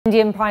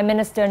Indian Prime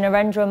Minister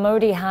Narendra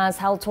Modi has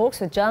held talks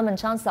with German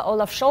Chancellor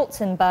Olaf Scholz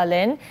in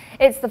Berlin.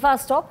 It's the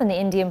first stop in the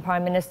Indian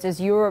Prime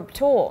Minister's Europe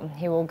tour.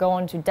 He will go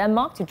on to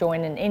Denmark to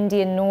join an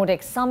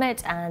India-Nordic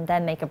Summit and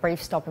then make a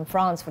brief stop in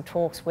France for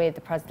talks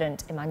with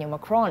President Emmanuel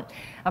Macron.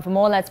 And for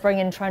more, let's bring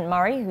in Trent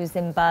Murray, who's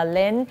in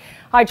Berlin.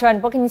 Hi,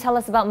 Trent. What can you tell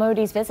us about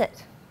Modi's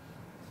visit?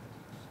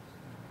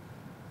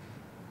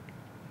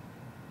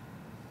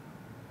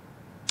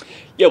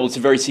 Yeah, well, it's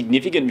a very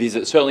significant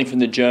visit, certainly from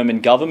the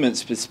German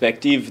government's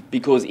perspective,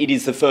 because it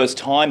is the first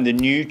time the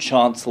new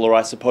Chancellor,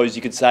 I suppose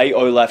you could say,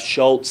 Olaf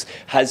Scholz,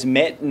 has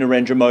met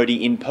Narendra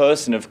Modi in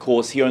person. Of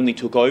course, he only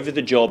took over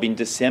the job in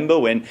December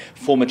when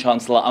former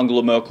Chancellor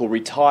Angela Merkel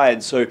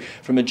retired. So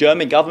from a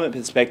German government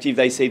perspective,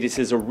 they see this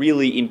as a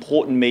really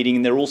important meeting,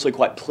 and they're also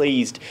quite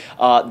pleased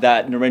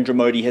that Narendra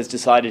Modi has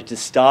decided to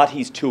start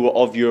his tour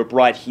of Europe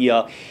right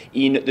here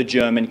in the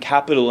German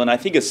capital. And I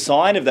think a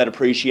sign of that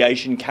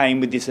appreciation came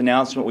with this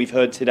announcement we've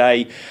heard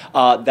today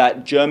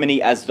that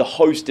Germany, as the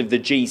host of the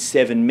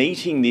G7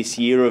 meeting this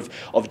year of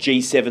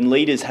G7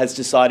 leaders, has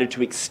decided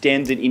to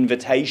extend an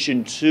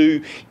invitation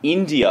to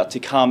India to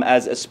come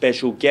as a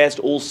special guest.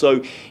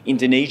 Also,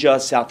 Indonesia,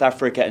 South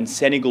Africa and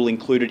Senegal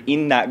included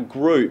in that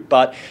group.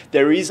 But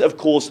there is, of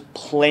course,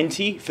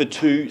 plenty for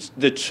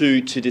the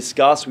two to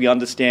discuss. We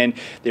understand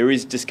there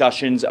is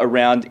discussions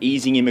around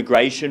easing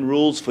immigration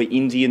rules for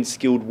Indian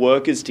skilled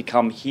workers to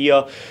come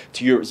here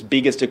to Europe's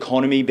biggest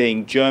economy,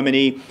 being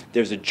Germany.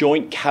 There's a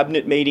joint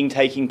cabinet meeting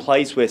taking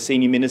place where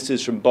senior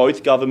ministers from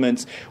both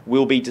governments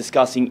will be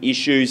discussing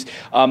issues.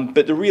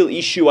 But the real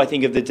issue, I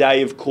think, of the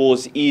day, of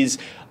course, is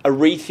a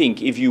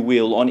rethink, if you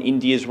will, on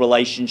India's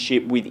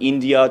relationship with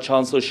India.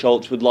 Chancellor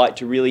Scholz would like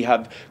to really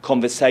have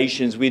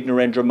conversations with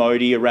Narendra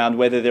Modi around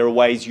whether there are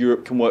ways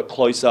Europe can work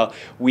closer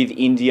with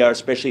India,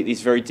 especially at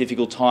this very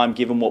difficult time,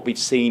 given what we've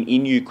seen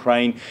in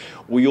Ukraine.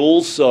 We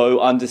also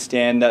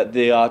understand that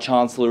the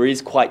Chancellor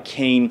is quite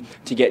keen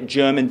to get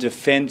German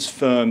defence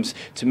firms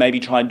to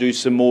maybe try and do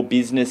some more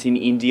business in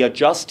India,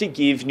 just to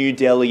give New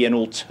Delhi an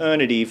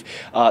alternative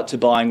to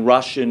buying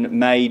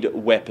Russian-made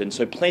weapons.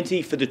 So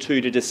plenty for the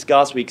two to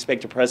discuss. We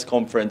expect a press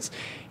conference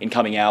in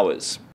coming hours.